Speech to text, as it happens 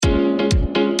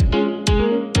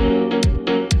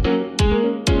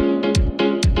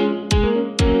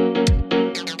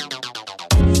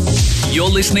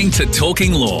listening to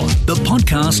Talking Law, the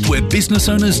podcast where business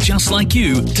owners just like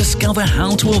you discover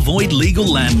how to avoid legal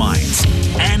landmines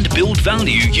and build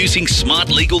value using smart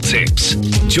legal tips.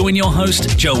 Join your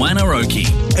host, Joanna Oakey,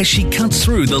 as she cuts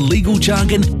through the legal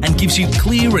jargon and gives you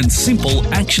clear and simple,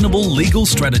 actionable legal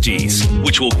strategies,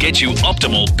 which will get you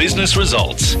optimal business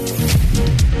results.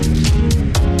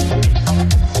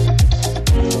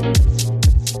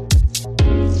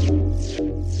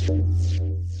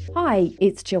 Hi,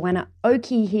 it's Joanna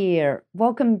Oakey here.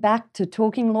 Welcome back to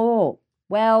Talking Law.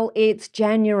 Well, it's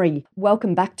January.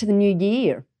 Welcome back to the new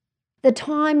year. The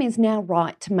time is now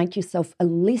right to make yourself a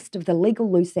list of the legal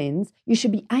loose ends you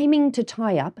should be aiming to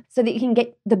tie up so that you can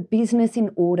get the business in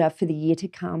order for the year to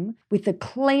come with a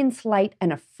clean slate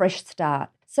and a fresh start.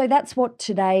 So that's what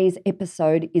today's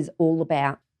episode is all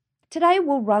about. Today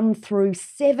we'll run through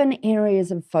 7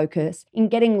 areas of focus in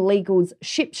getting legals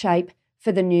shipshape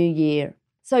for the new year.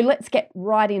 So let's get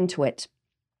right into it.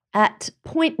 At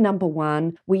point number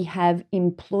 1, we have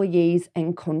employees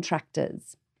and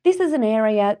contractors. This is an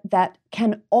area that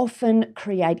can often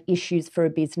create issues for a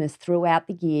business throughout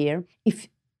the year if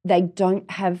they don't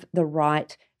have the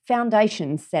right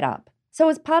foundation set up. So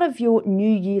as part of your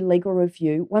New Year legal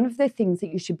review, one of the things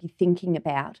that you should be thinking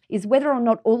about is whether or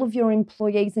not all of your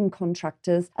employees and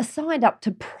contractors are signed up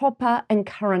to proper and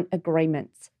current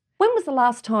agreements. When was the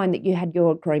last time that you had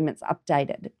your agreements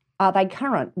updated? Are they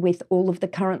current with all of the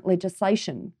current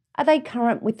legislation? Are they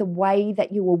current with the way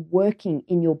that you are working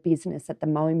in your business at the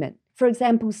moment? For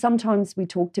example, sometimes we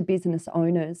talk to business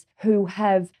owners who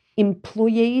have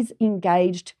employees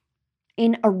engaged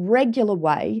in a regular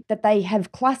way that they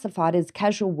have classified as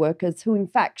casual workers who in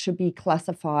fact should be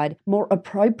classified more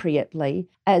appropriately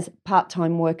as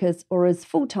part-time workers or as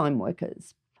full-time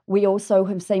workers. We also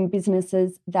have seen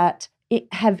businesses that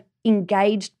have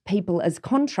engaged people as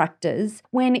contractors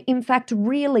when in fact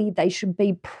really they should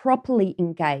be properly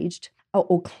engaged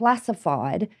or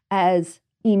classified as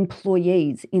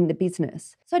employees in the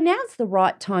business. So now's the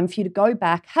right time for you to go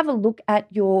back, have a look at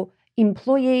your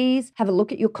employees, have a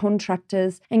look at your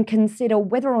contractors and consider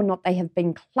whether or not they have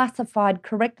been classified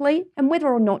correctly and whether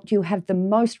or not you have the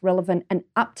most relevant and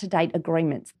up-to-date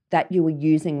agreements that you are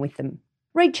using with them.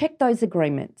 Recheck those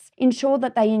agreements. Ensure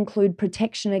that they include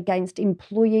protection against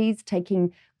employees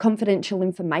taking confidential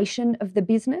information of the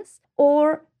business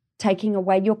or taking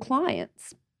away your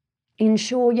clients.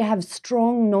 Ensure you have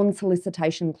strong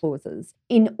non-solicitation clauses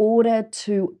in order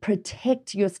to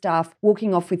protect your staff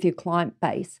walking off with your client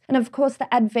base. And of course,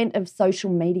 the advent of social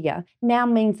media now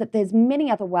means that there's many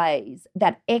other ways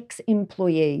that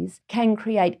ex-employees can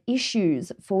create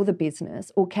issues for the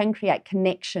business or can create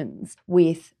connections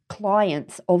with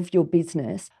clients of your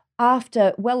business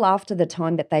after the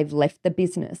time that they've left the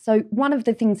business. So one of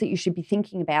the things that you should be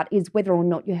thinking about is whether or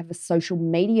not you have a social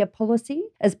media policy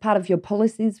as part of your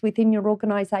policies within your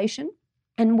organisation,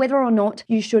 and whether or not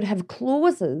you should have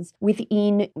clauses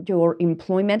within your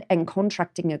employment and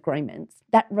contracting agreements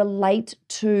that relate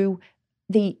to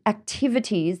the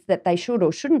activities that they should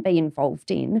or shouldn't be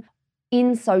involved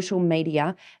in social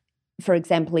media. For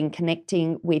example, in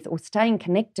connecting with or staying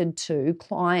connected to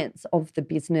clients of the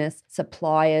business,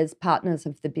 suppliers, partners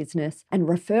of the business, and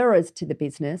referrers to the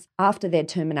business after their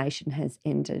termination has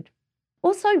ended.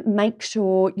 Also, make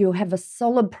sure you have a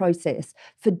solid process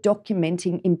for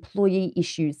documenting employee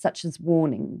issues such as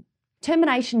warning.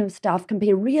 Termination of staff can be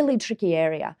a really tricky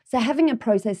area, so having a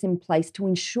process in place to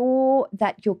ensure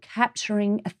that you're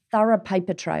capturing a thorough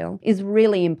paper trail is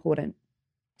really important.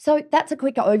 So that's a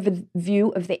quick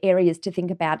overview of the areas to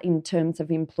think about in terms of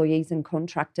employees and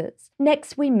contractors.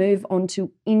 Next, we move on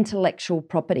to intellectual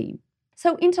property.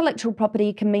 So intellectual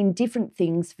property can mean different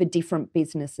things for different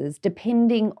businesses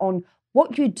depending on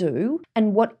what you do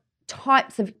and what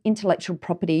types of intellectual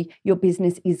property your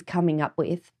business is coming up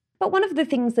with. But one of the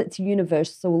things that's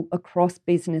universal across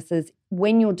businesses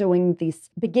when you're doing this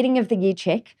beginning of the year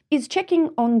check is checking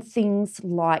on things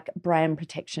like brand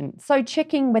protection. So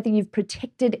checking whether you've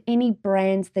protected any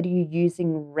brands that you're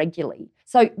using regularly.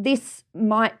 So this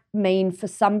might mean for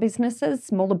some businesses,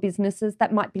 smaller businesses,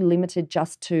 that might be limited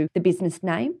just to the business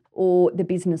name or the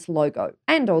business logo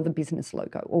or the business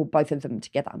logo or both of them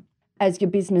together. As your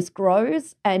business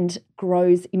grows and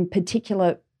grows in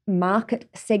particular market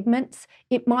segments,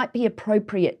 it might be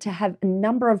appropriate to have a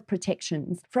number of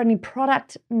protections for any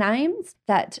product names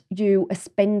that you are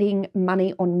spending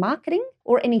money on marketing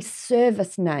or any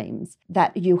service names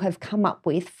that you have come up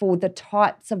with for the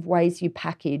types of ways you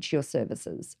package your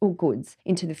services or goods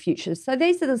into the future. So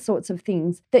these are the sorts of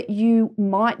things that you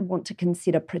might want to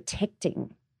consider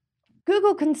protecting.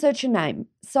 Google can search your name.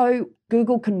 So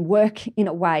Google can work in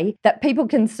a way that people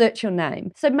can search your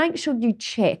name. So make sure you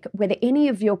check whether any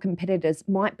of your competitors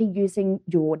might be using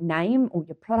your name or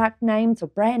your product names or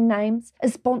brand names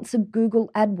as sponsored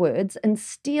Google AdWords and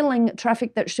stealing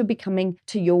traffic that should be coming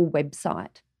to your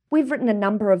website. We've written a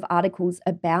number of articles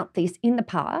about this in the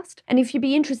past, and if you'd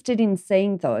be interested in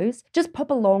seeing those, just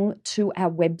pop along to our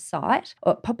website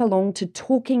or pop along to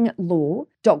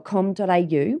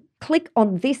talkinglaw.com.au. Click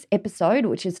on this episode,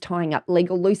 which is tying up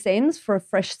legal loose ends for a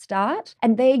fresh start,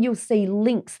 and there you'll see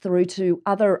links through to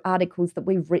other articles that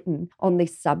we've written on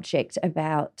this subject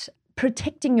about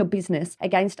protecting your business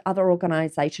against other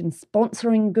organisations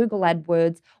sponsoring Google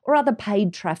AdWords or other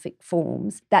paid traffic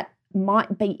forms that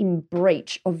might be in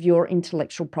breach of your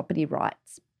intellectual property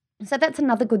rights. So that's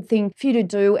another good thing for you to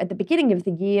do at the beginning of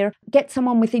the year. Get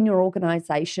someone within your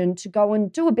organisation to go and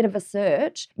do a bit of a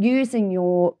search using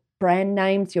your brand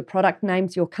names, your product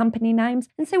names, your company names,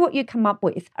 and see what you come up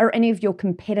with. Are any of your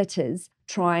competitors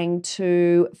trying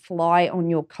to fly on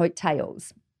your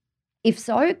coattails? If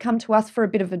so, come to us for a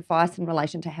bit of advice in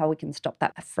relation to how we can stop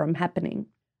that from happening.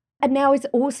 And now is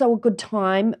also a good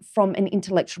time from an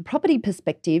intellectual property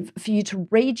perspective for you to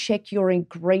recheck your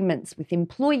agreements with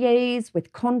employees,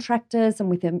 with contractors, and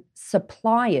with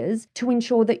suppliers to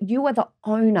ensure that you are the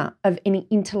owner of any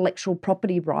intellectual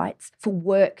property rights for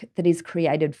work that is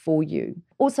created for you.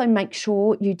 Also, make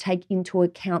sure you take into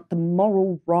account the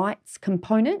moral rights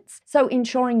components. So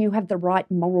ensuring you have the right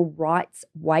moral rights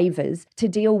waivers to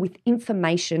deal with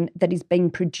information that is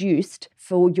being produced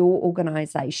for your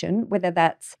organisation, whether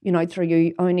that's, through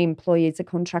your own employees or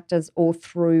contractors or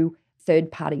through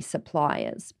third-party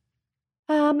suppliers.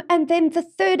 And then the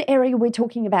third area we're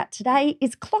talking about today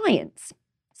is clients.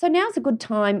 So now's a good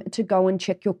time to go and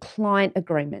check your client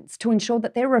agreements to ensure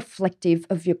that they're reflective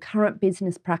of your current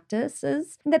business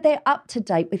practices and that they're up to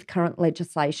date with current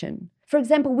legislation. For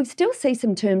example, we still see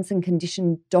some terms and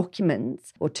condition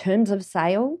documents or terms of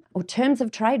sale or terms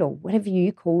of trade or whatever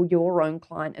you call your own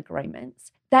client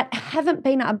agreements that haven't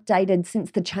been updated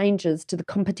since the changes to the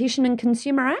Competition and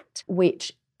Consumer Act,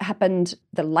 which happened,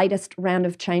 the latest round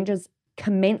of changes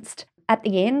commenced at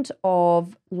the end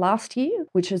of last year,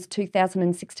 which is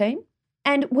 2016.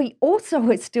 And we also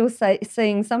are still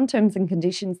seeing some terms and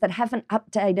conditions that haven't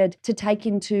updated to take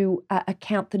into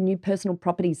account the new Personal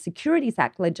Property Securities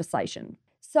Act legislation.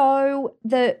 So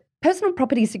the Personal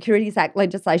Property Securities Act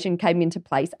legislation came into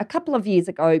place a couple of years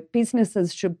ago.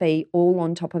 Businesses should be all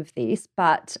on top of this,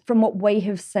 but from what we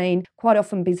have seen, quite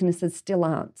often businesses still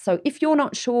aren't. So if you're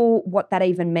not sure what that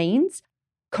even means,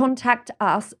 contact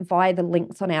us via the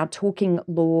links on our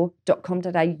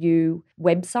talkinglaw.com.au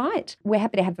website. We're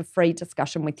happy to have a free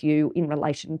discussion with you in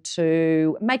relation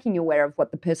to making you aware of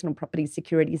what the Personal Property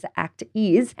Securities Act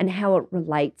is and how it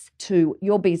relates to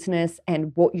your business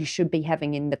and what you should be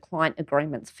having in the client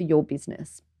agreements for your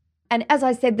business. And as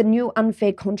I said, the new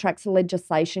unfair contracts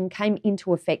legislation came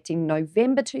into effect in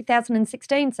November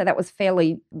 2016, so that was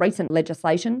fairly recent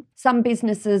legislation. Some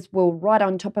businesses were right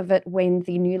on top of it when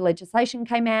the new legislation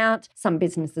came out. Some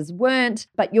businesses weren't,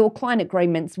 but your client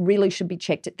agreements really should be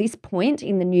checked at this point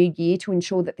in the new year to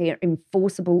ensure that they're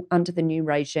enforceable under the new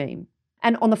regime.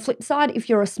 And on the flip side, if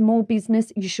you're a small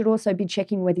business, you should also be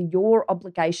checking whether your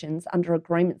obligations under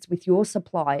agreements with your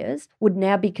suppliers would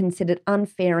now be considered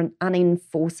unfair and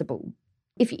unenforceable.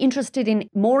 If you're interested in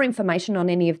more information on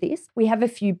any of this, we have a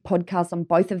few podcasts on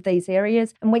both of these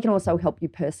areas, and we can also help you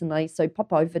personally. So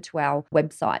pop over to our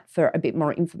website for a bit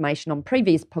more information on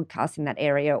previous podcasts in that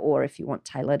area, or if you want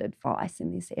tailored advice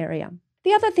in this area.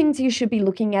 The other things you should be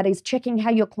looking at is checking how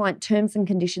your client terms and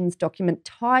conditions document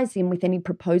ties in with any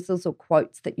proposals or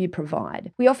quotes that you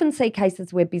provide. We often see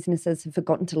cases where businesses have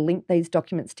forgotten to link these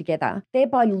documents together,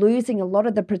 thereby losing a lot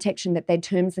of the protection that their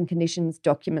terms and conditions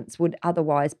documents would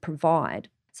otherwise provide.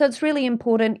 So it's really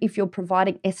important if you're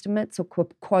providing estimates or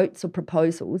quotes or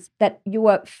proposals that you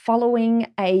are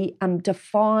following a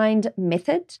defined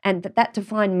method, and that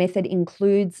defined method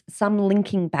includes some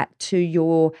linking back to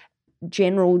your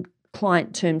general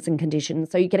client terms and conditions,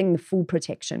 so you're getting the full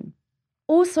protection.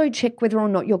 Also check whether or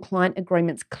not your client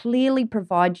agreements clearly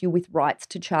provide you with rights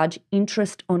to charge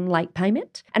interest on late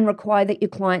payment and require that your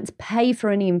clients pay for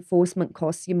any enforcement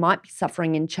costs you might be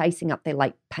suffering in chasing up their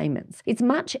late payments. It's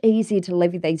much easier to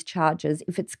levy these charges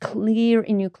if it's clear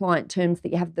in your client terms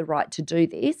that you have the right to do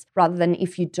this, rather than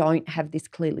if you don't have this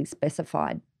clearly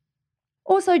specified.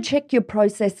 Also check your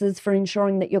processes for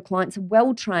ensuring that your clients are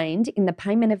well trained in the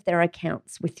payment of their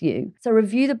accounts with you. So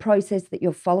review the process that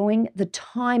you're following, the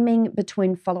timing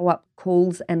between follow-up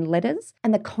calls and letters,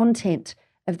 and the content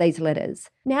of these letters.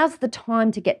 Now's the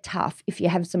time to get tough if you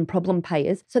have some problem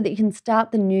payers so that you can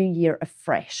start the new year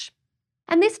afresh.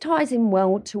 And this ties in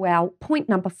well to our point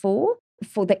number 4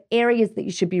 for the areas that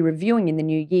you should be reviewing in the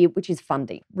new year, which is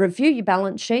funding. Review your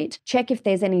balance sheet, check if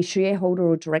there's any shareholder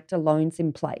or director loans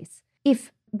in place.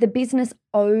 If the business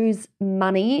owes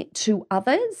money to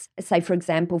others, say for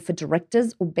example for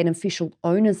directors or beneficial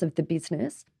owners of the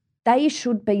business, they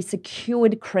should be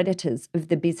secured creditors of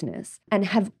the business and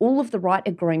have all of the right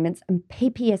agreements and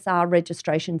PPSR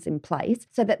registrations in place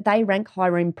so that they rank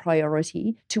higher in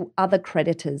priority to other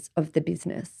creditors of the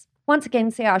business. Once again,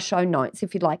 see our show notes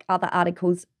if you'd like other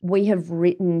articles we have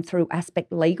written through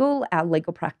Aspect Legal, our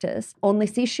legal practice, on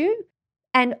this issue.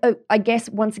 And I guess,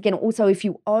 once again, also if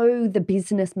you owe the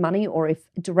business money or if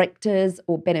directors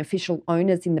or beneficial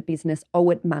owners in the business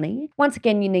owe it money, once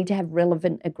again, you need to have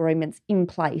relevant agreements in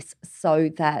place so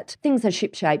that things are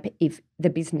shipshape if the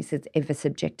business is ever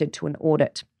subjected to an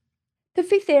audit. The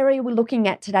 5th area we're looking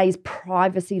at today is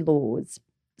privacy laws.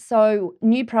 So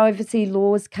new privacy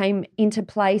laws came into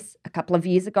place a couple of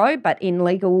years ago, but in the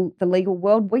legal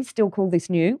world, we still call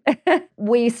this new.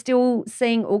 We're still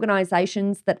seeing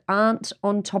organisations that aren't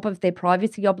on top of their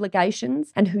privacy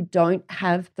obligations and who don't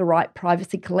have the right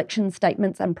privacy collection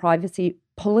statements and privacy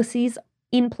policies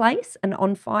in place and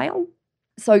on file.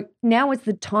 So now is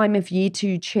the time of year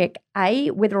to check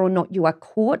A, whether or not you are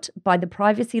caught by the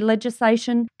privacy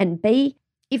legislation, and B,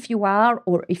 if you are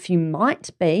or if you might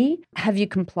be, have you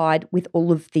complied with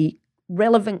all of the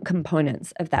relevant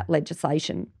components of that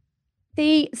legislation?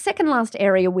 The second last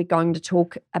area we're going to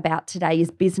talk about today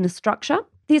is business structure.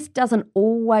 This doesn't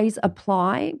always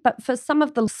apply, but for some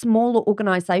of the smaller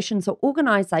organisations or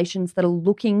organisations that are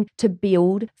looking to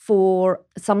build for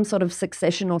some sort of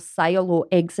succession or sale or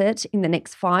exit in the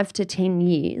next 5 to 10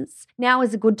 years, now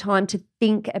is a good time to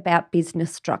think about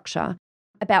business structure,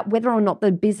 about whether or not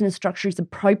the business structure is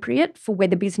appropriate for where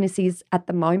the business is at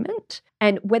the moment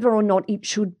and whether or not it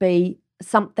should be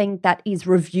something that is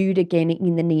reviewed again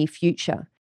in the near future.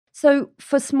 So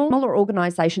for smaller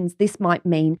organisations, this might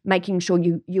mean making sure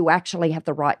you actually have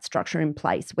the right structure in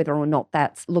place, whether or not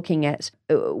that's looking at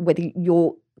whether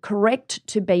you're correct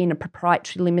to be in a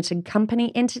proprietary limited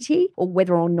company entity or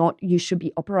whether or not you should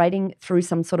be operating through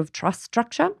some sort of trust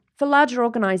structure. For larger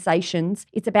organisations,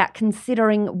 it's about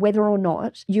considering whether or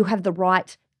not you have the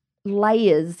right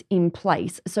layers in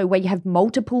place. So where you have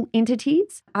multiple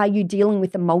entities, are you dealing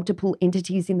with the multiple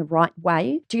entities in the right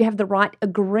way? Do you have the right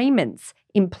agreements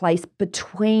in place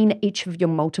between each of your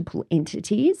multiple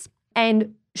entities?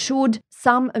 And should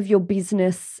some of your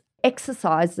business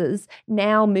exercises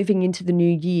now moving into the new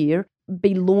year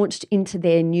be launched into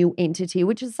their new entity,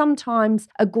 which is sometimes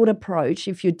a good approach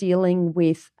if you're dealing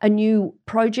with a new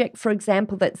project, for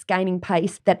example, that's gaining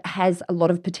pace that has a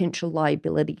lot of potential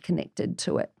liability connected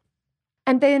to it.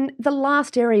 And then the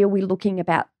last area we're looking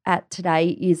at today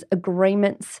is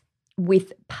agreements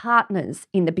with partners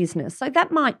in the business. So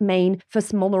that might mean for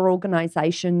smaller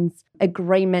organisations,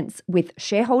 agreements with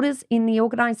shareholders in the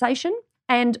organisation.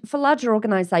 And for larger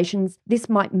organisations, this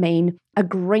might mean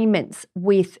agreements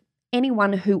with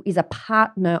anyone who is a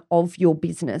partner of your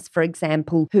business, for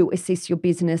example, who assists your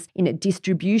business in a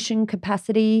distribution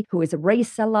capacity, who is a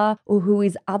reseller, or who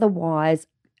is otherwise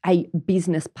a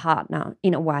business partner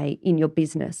in a way in your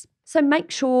business. So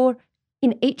make sure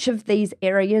in each of these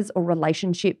areas or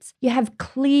relationships, you have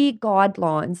clear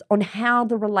guidelines on how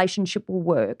the relationship will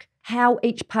work, how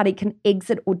each party can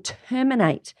exit or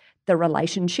terminate the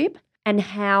relationship, and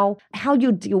how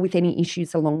you'll deal with any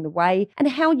issues along the way, and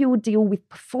how you will deal with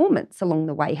performance along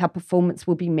the way, how performance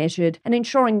will be measured, and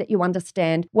ensuring that you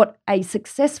understand what a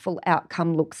successful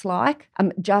outcome looks like,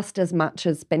 just as much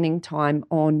as spending time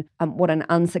on what an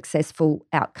unsuccessful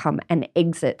outcome, an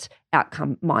exit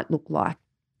outcome might look like.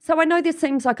 So I know this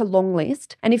seems like a long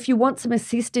list, and if you want some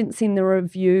assistance in the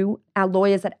review, our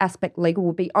lawyers at Aspect Legal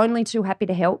will be only too happy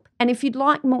to help. And if you'd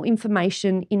like more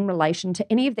information in relation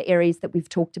to any of the areas that we've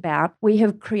talked about, we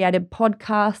have created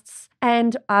podcasts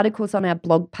and articles on our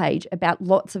blog page about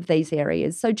lots of these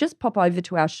areas. So just pop over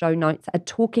to our show notes at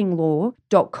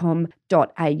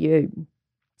talkinglaw.com.au.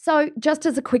 So just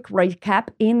as a quick recap,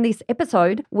 in this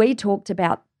episode, we talked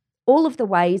about all of the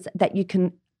ways that you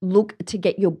can look to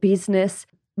get your business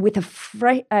with a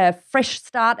fresh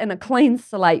start and a clean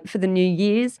slate for the new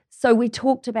year's. So we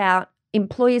talked about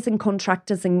employers and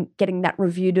contractors and getting that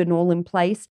reviewed and all in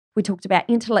place. We talked about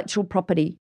intellectual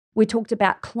property. We talked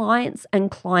about clients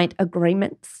and client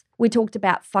agreements. We talked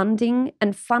about funding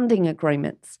and funding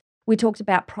agreements. We talked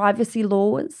about privacy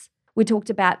laws. we talked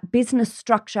about business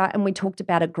structure, and we talked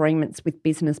about agreements with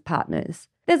business partners.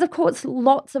 There's, of course,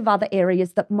 lots of other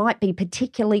areas that might be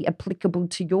particularly applicable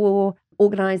to your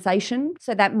organisation.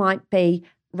 So that might be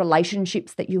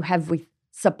relationships that you have with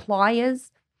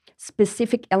suppliers,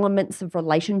 specific elements of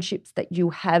relationships that you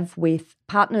have with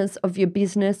partners of your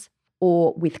business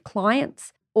or with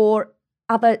clients, or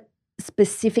other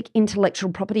specific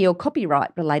intellectual property or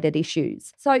copyright related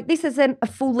issues. So this isn't a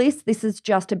full list. This is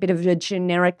just a bit of a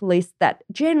generic list that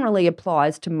generally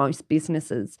applies to most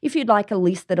businesses. If you'd like a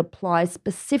list that applies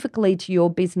specifically to your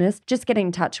business, just get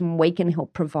in touch and we can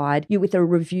help provide you with a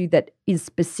review that is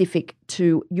specific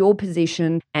to your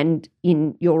position and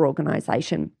in your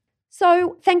organisation.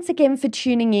 So thanks again for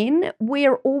tuning in.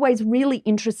 We're always really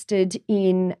interested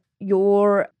in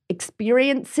your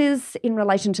experiences in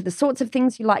relation to the sorts of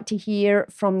things you like to hear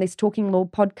from this Talking Law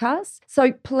podcast.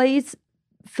 So please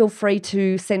feel free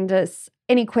to send us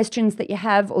any questions that you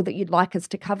have or that you'd like us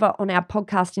to cover on our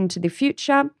podcast into the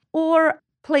future. Or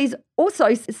please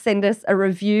also send us a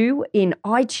review in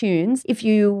iTunes if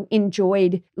you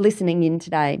enjoyed listening in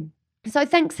today. So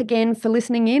thanks again for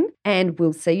listening in, and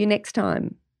we'll see you next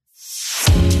time.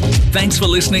 Thanks for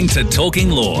listening to Talking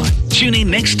Law. Tune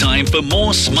in next time for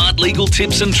more smart legal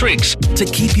tips and tricks to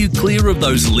keep you clear of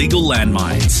those legal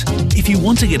landmines. If you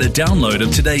want to get a download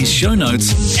of today's show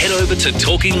notes, head over to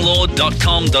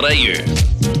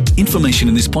talkinglaw.com.au. Information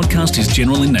in this podcast is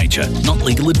general in nature, not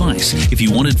legal advice. If you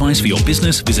want advice for your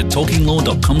business, visit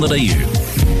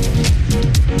talkinglaw.com.au.